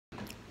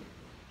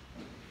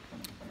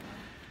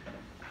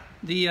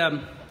The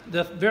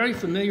very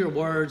familiar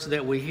words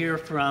that we hear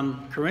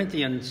from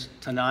Corinthians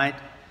tonight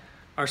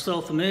are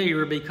so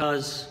familiar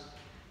because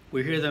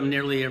we hear them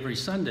nearly every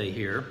Sunday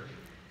here,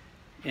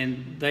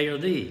 and they are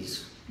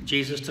these.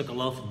 Jesus took a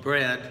loaf of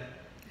bread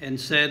and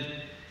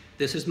said,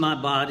 "This is my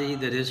body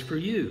that is for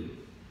you.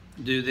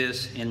 Do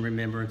this in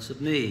remembrance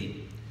of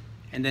me."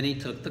 And then he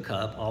took the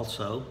cup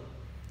also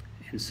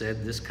and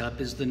said, "This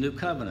cup is the new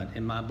covenant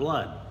in my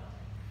blood."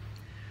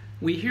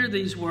 We hear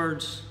these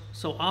words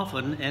so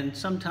often, and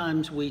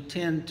sometimes we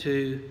tend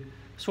to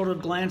sort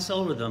of glance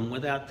over them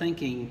without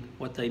thinking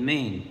what they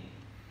mean.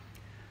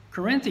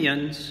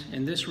 Corinthians,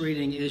 in this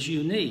reading, is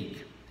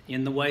unique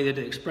in the way that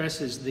it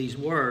expresses these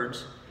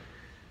words.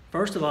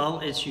 First of all,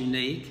 it's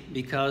unique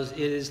because it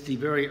is the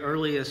very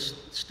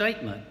earliest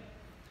statement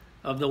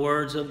of the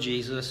words of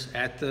Jesus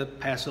at the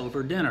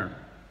Passover dinner.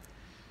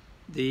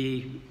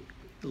 The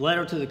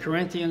letter to the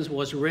Corinthians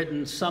was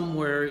written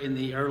somewhere in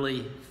the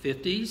early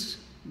 50s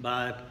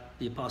by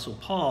the Apostle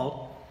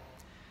Paul.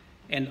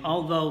 And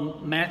although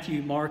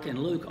Matthew, Mark, and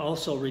Luke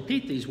also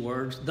repeat these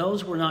words,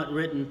 those were not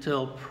written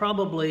till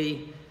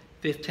probably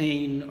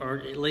 15 or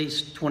at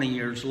least 20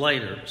 years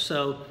later.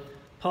 So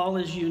Paul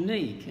is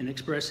unique in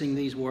expressing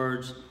these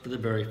words for the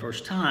very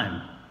first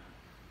time.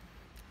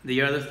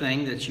 The other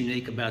thing that's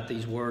unique about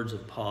these words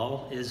of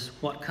Paul is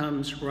what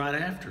comes right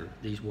after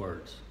these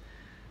words,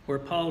 where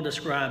Paul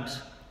describes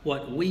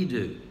what we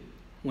do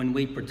when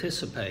we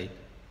participate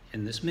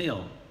in this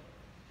meal.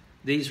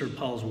 These are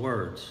Paul's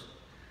words.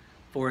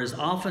 "For as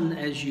often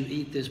as you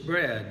eat this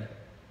bread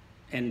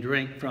and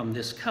drink from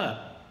this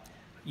cup,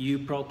 you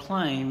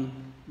proclaim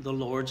the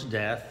Lord's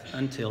death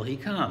until he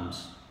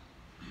comes."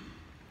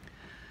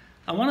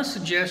 I want to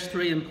suggest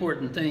three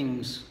important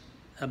things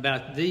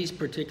about these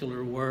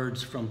particular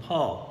words from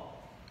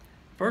Paul.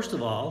 First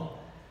of all,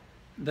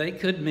 they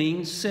could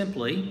mean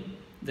simply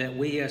that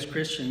we as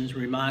Christians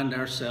remind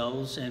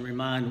ourselves and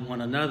remind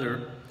one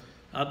another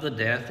of the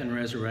death and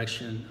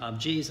resurrection of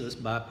Jesus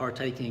by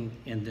partaking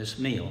in this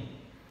meal.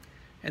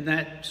 And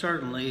that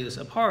certainly is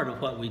a part of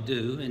what we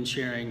do in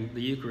sharing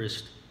the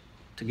Eucharist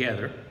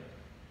together.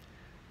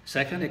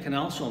 Second, it can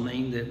also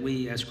mean that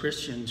we as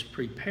Christians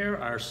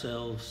prepare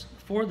ourselves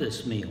for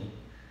this meal,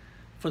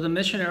 for the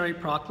missionary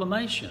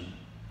proclamation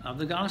of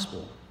the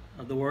gospel,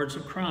 of the words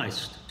of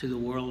Christ to the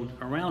world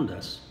around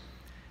us.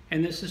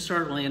 And this is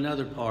certainly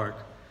another part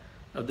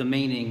of the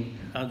meaning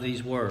of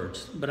these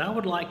words. But I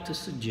would like to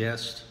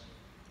suggest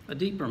a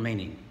deeper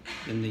meaning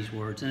in these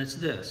words, and it's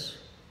this.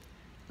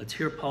 Let's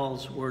hear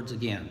Paul's words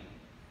again.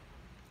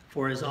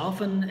 "For as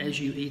often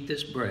as you eat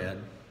this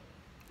bread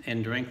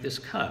and drink this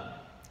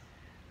cup,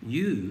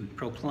 you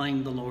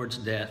proclaim the Lord's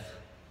death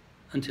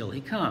until he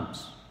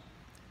comes."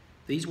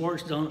 These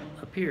words don't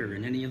appear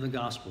in any of the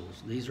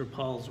Gospels. These are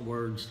Paul's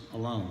words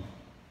alone.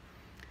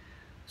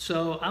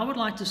 So I would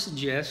like to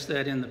suggest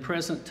that in the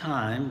present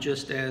time,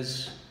 just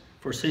as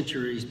for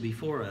centuries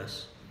before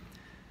us,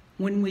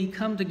 when we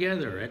come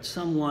together at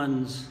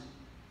someone's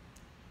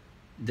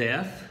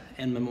death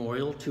and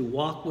memorial to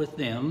walk with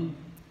them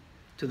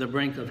to the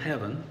brink of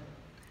heaven,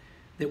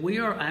 that we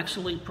are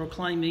actually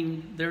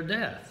proclaiming their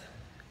death.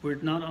 We're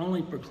not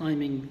only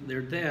proclaiming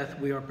their death,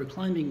 we are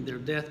proclaiming their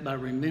death by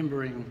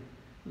remembering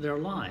their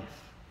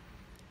life.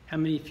 How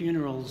many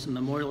funerals and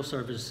memorial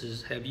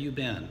services have you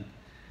been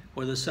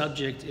where the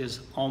subject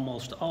is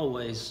almost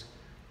always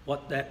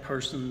what that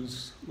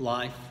person's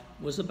life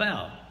was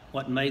about,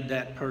 what made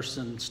that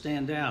person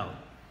stand out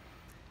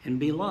and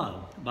be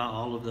loved by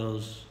all of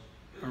those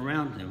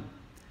around him?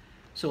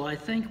 So I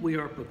think we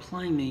are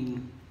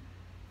proclaiming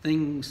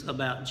things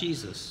about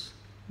Jesus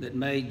that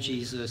made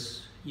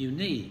Jesus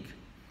unique.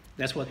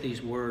 That's what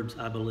these words,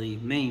 I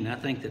believe, mean. I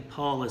think that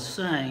Paul is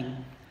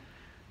saying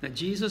that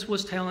Jesus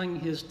was telling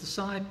his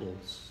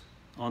disciples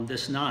on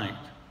this night,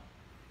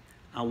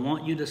 "I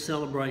want you to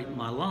celebrate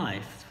my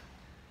life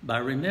by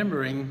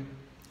remembering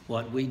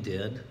what we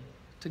did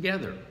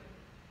together."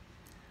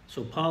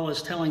 So Paul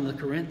is telling the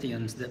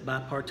Corinthians that by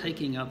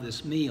partaking of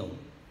this meal,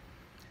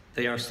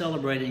 they are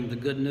celebrating the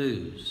good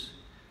news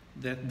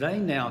that they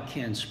now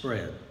can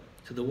spread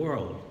to the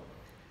world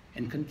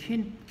and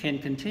can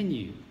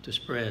continue to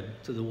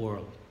spread to the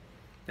world,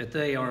 that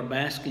they are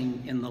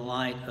basking in the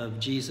light of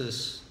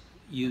Jesus'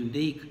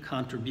 unique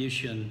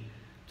contribution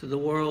to the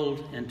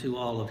world and to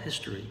all of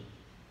history.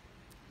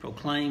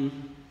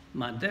 Proclaim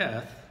my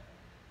death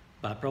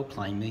by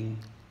proclaiming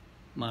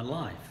my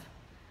life.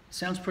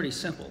 Sounds pretty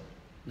simple,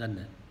 doesn't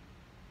it?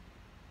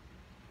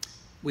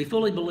 We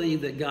fully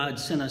believe that God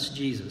sent us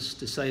Jesus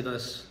to save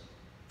us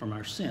from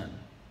our sin.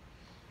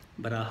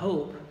 But I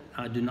hope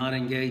I do not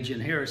engage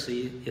in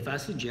heresy if I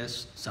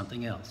suggest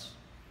something else.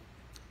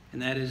 And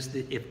that is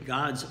that if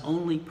God's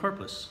only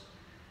purpose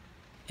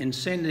in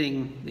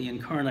sending the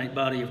incarnate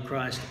body of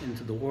Christ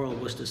into the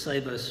world was to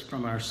save us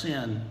from our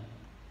sin,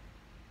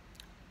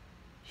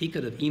 he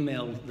could have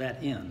emailed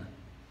that in.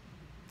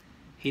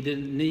 He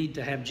didn't need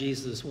to have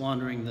Jesus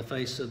wandering the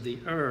face of the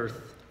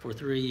earth for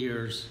 3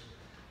 years,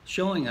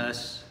 showing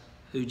us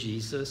who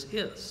Jesus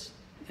is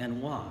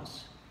and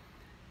was.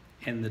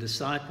 And the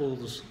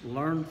disciples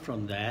learned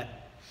from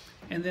that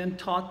and then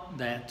taught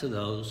that to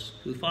those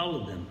who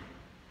followed them.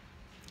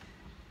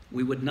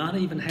 We would not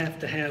even have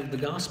to have the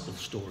gospel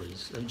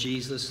stories of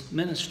Jesus'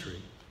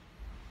 ministry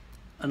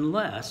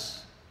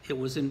unless it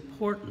was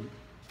important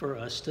for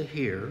us to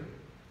hear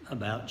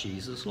about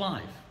Jesus'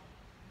 life.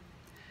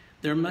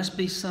 There must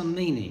be some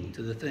meaning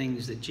to the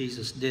things that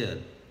Jesus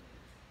did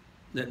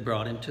that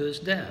brought him to his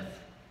death.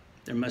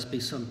 There must be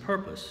some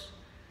purpose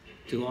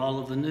to all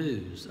of the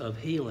news of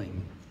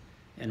healing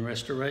and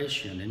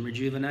restoration and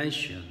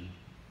rejuvenation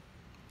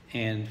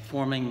and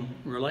forming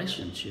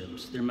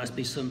relationships. There must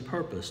be some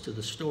purpose to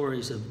the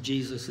stories of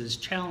Jesus'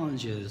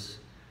 challenges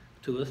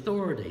to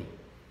authority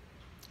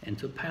and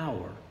to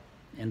power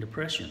and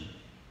oppression.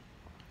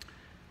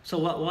 So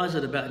what was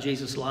it about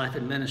Jesus' life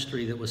and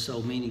ministry that was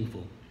so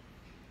meaningful?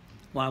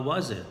 Why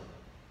was it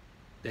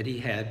that he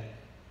had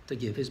to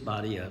give his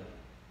body up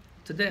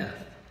to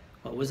death?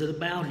 What was it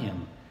about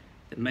him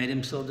that made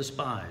him so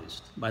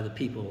despised by the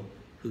people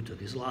who took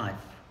his life?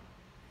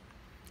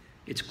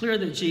 It's clear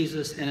that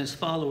Jesus and his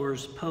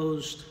followers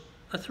posed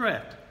a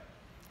threat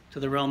to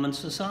the Roman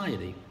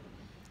society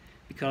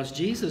because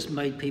Jesus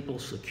made people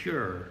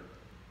secure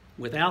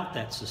without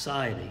that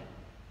society.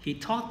 He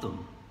taught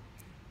them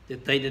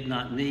that they did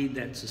not need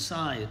that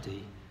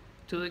society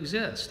to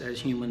exist as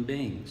human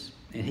beings.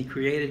 And he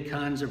created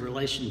kinds of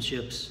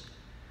relationships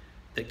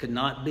that could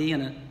not be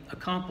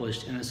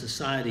accomplished in a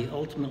society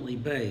ultimately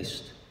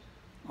based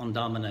on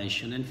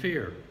domination and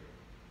fear.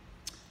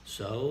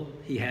 So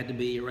he had to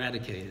be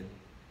eradicated.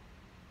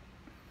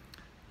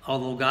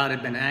 Although God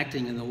had been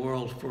acting in the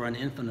world for an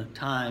infinite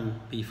time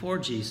before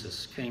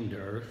Jesus came to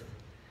earth,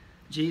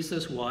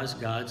 Jesus was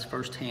God's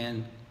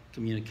firsthand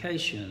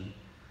communication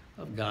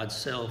of God's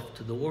self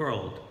to the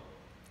world.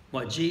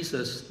 What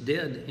Jesus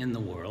did in the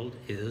world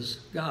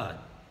is God.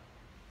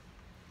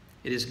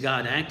 It is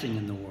God acting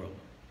in the world.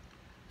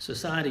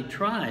 Society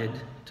tried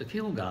to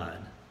kill God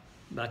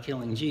by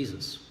killing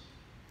Jesus.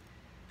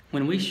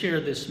 When we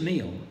share this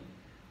meal,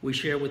 we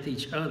share with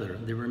each other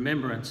the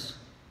remembrance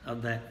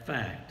of that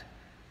fact.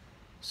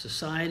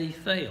 Society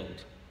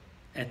failed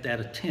at that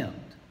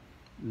attempt.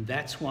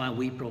 That's why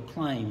we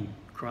proclaim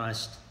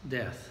Christ's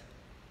death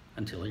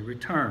until he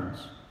returns.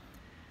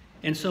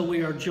 And so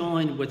we are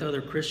joined with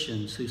other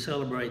Christians who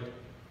celebrate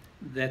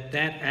that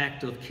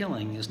act of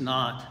killing is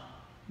not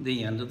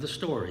the end of the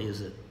story,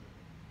 is it?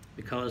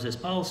 Because as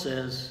Paul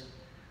says,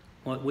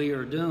 what we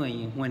are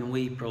doing when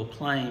we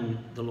proclaim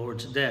the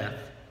Lord's death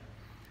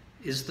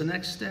is the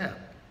next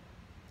step,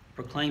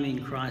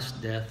 proclaiming Christ's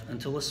death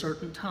until a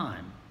certain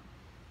time,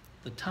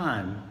 the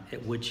time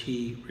at which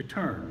he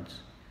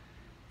returns.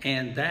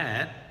 And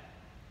that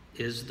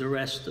is the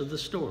rest of the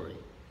story,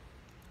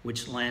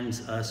 which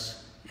lands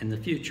us in the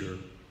future,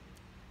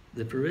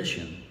 the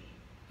fruition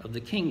of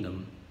the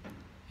kingdom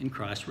in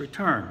Christ's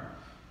return.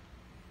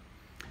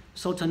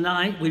 So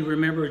tonight we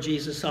remember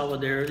Jesus'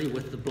 solidarity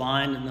with the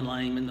blind and the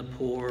lame and the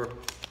poor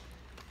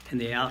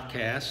and the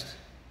outcast.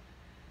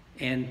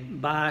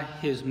 And by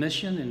his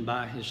mission and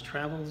by his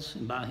travels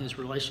and by his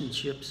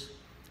relationships,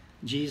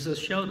 Jesus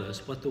showed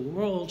us what the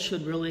world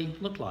should really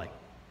look like,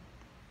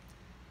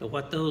 but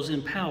what those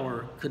in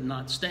power could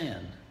not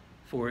stand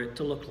for it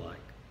to look like.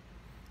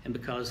 And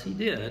because he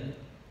did,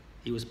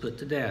 he was put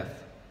to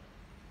death.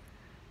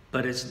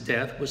 But his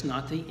death was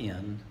not the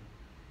end,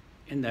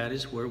 and that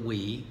is where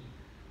we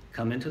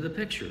come into the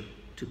picture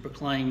to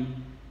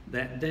proclaim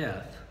that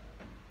death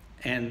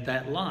and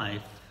that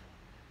life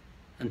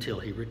until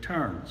he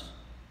returns.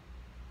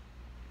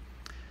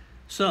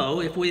 So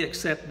if we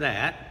accept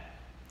that,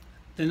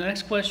 the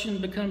next question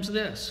becomes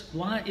this: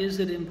 why is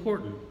it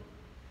important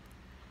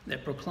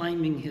that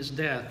proclaiming his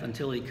death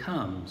until he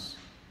comes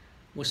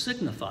was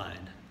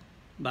signified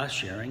by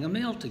sharing a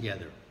meal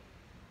together?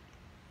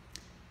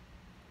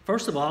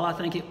 First of all, I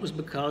think it was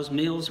because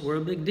meals were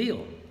a big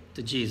deal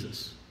to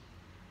Jesus.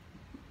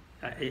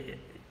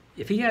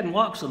 If he hadn't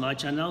walked so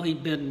much, I know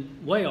he'd been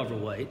way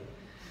overweight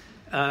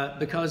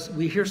because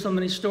we hear so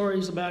many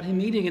stories about him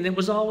eating, and it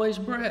was always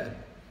bread.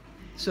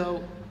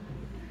 So,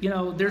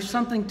 there's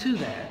something to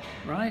that,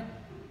 right?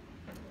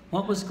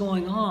 What was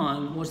going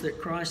on was that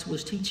Christ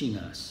was teaching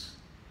us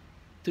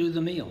through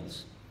the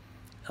meals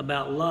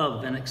about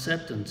love and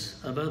acceptance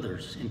of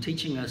others, and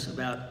teaching us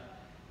about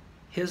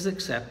his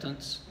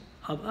acceptance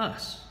of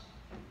us.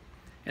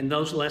 And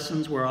those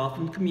lessons were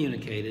often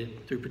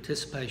communicated through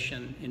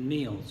participation in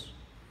meals.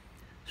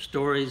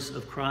 Stories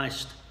of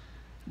Christ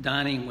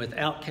dining with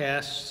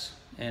outcasts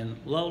and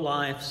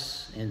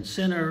lowlifes and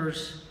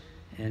sinners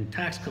and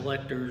tax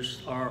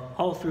collectors are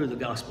all through the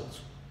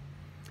Gospels.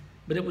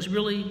 But it was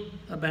really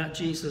about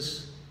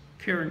Jesus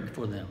caring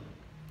for them,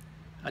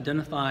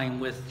 identifying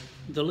with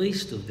the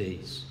least of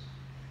these,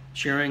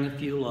 sharing a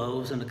few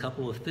loaves and a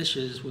couple of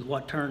fishes with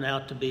what turned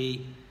out to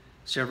be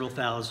several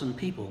thousand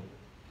people.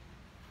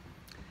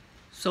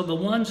 So the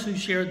ones who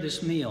shared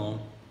this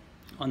meal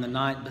on the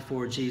night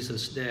before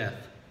Jesus' death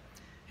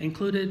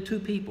included two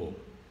people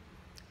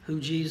who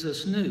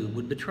Jesus knew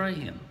would betray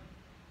him.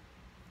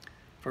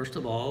 First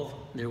of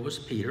all, there was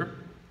Peter,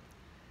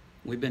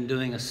 We've been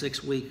doing a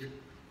 6-week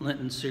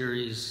Lenten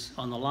series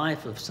on the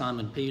life of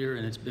Simon Peter,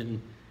 and it's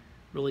been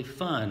really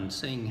fun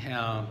seeing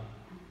how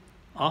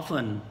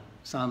often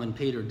Simon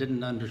Peter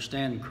didn't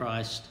understand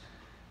Christ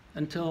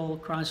until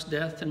Christ's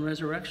death and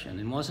resurrection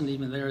and wasn't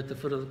even there at the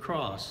foot of the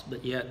cross,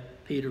 but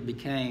yet Peter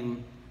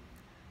became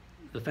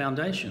the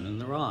foundation and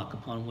the rock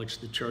upon which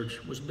the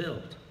church was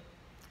built.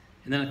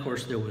 And then, of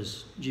course, there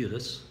was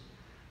Judas,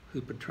 who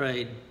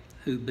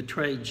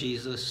betrayed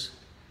Jesus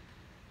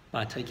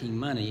by taking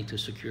money to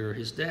secure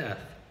his death.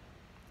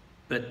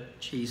 But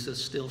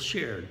Jesus still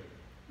shared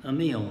a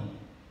meal,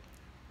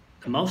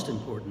 the most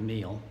important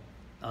meal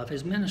of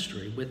his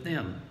ministry, with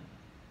them.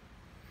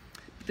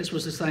 This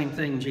was the same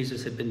thing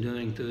Jesus had been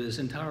doing through his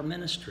entire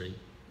ministry,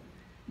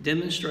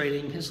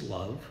 demonstrating his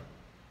love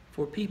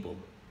for people,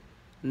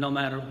 no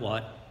matter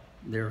what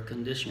their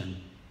condition.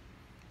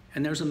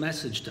 And there's a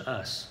message to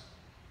us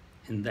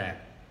in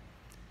that.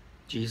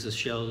 Jesus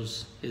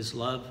shows his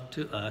love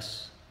to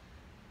us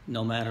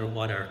no matter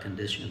what our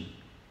condition,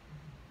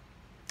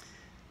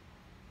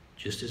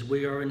 just as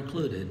we are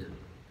included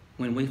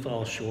when we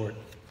fall short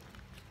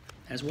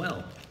as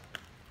well.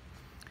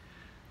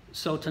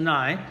 So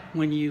tonight,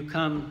 when you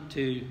come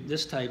to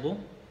this table,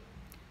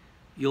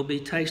 you'll be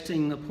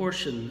tasting a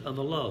portion of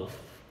a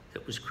loaf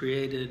that was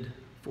created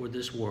for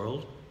this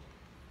world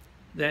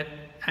that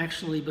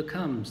actually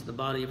becomes the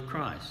body of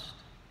Christ.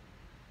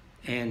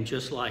 And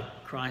just like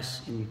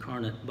Christ's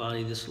incarnate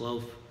body, this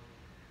loaf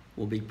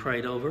will be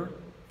prayed over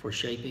for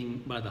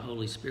shaping by the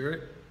Holy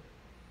Spirit,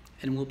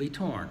 and will be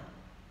torn,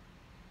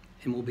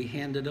 and will be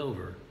handed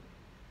over,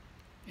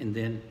 and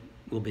then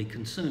will be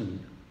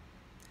consumed.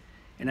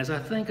 And as I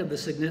think of the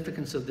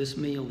significance of this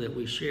meal that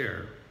we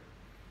share,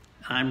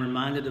 I'm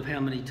reminded of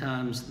how many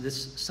times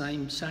this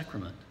same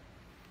sacrament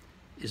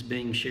is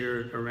being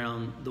shared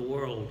around the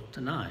world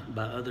tonight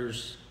by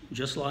others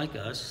just like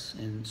us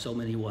in so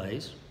many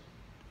ways.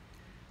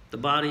 The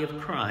body of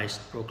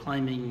Christ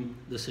proclaiming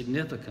the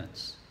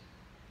significance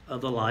of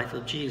the life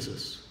of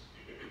Jesus.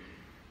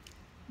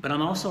 But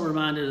I'm also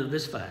reminded of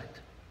this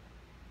fact.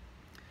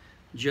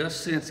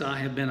 Just since I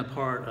have been a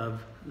part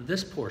of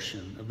this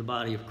portion of the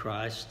body of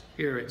Christ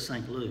here at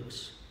St.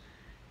 Luke's,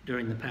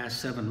 during the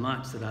past 7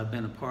 months that I've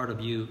been a part of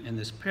you in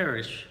this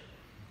parish,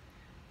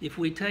 if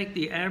we take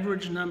the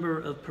average number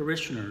of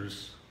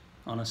parishioners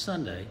on a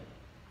Sunday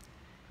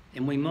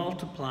and we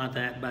multiply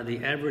that by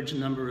the average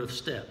number of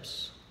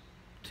steps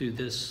to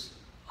this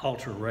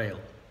altar rail,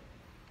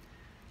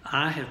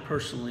 I have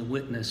personally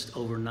witnessed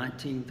over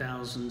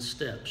 19,000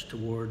 steps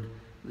toward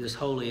this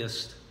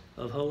holiest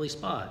of holy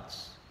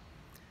spots,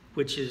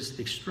 which is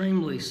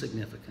extremely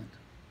significant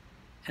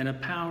and a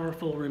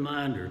powerful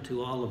reminder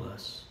to all of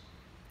us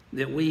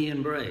that we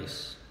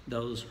embrace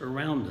those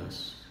around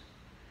us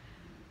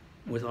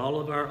with all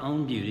of our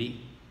own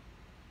beauty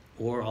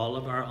or all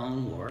of our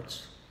own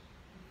warts,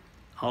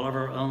 all of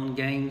our own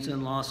gains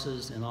and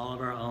losses, and all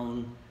of our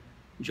own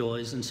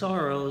joys and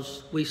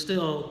sorrows. We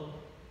still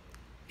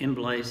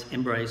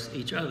embrace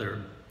each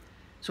other.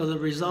 So the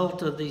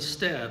result of these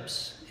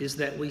steps is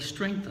that we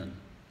strengthen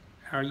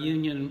our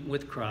union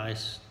with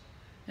Christ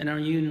and our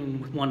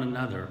union with one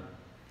another.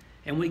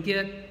 And we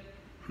get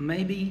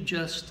maybe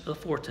just a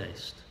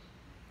foretaste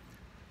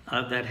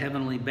of that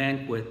heavenly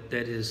banquet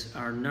that is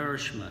our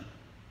nourishment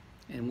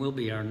and will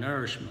be our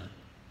nourishment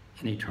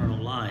in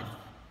eternal life.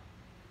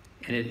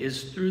 And it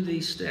is through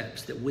these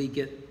steps that we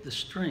get the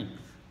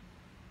strength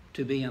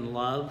to be in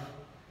love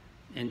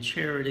and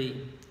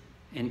charity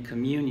and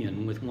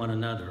communion with one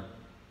another.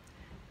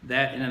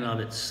 That in and of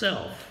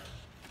itself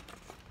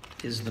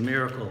is the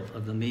miracle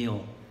of the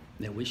meal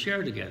that we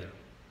share together.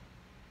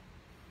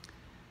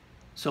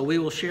 So we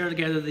will share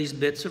together these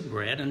bits of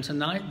bread, and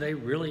tonight they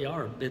really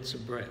are bits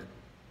of bread.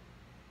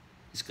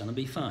 It's going to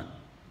be fun.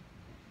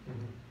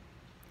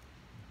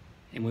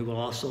 And we will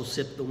also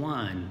sip the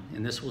wine,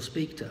 and this will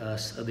speak to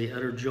us of the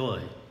utter joy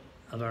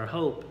of our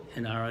hope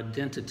and our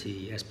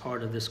identity as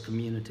part of this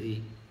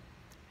community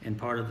and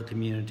part of the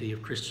community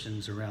of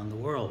Christians around the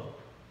world.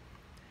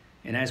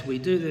 And as we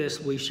do this,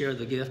 we share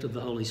the gift of the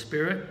Holy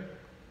Spirit,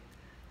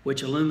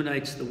 which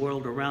illuminates the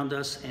world around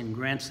us and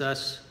grants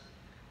us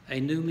a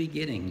new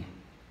beginning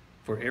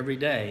for every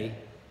day,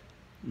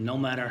 no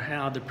matter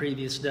how the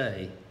previous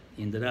day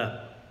ended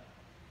up,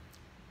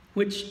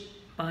 which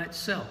by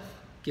itself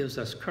gives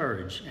us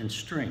courage and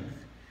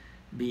strength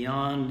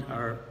beyond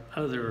our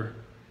other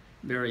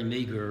very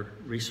meager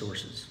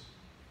resources.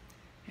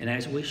 And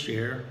as we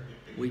share,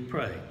 we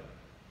pray,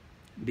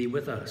 be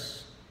with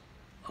us,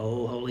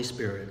 O Holy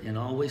Spirit, in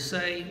all we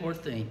say or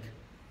think,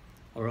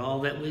 or all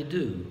that we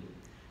do,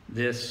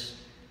 this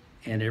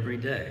and every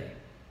day,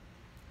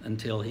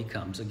 until he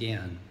comes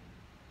again.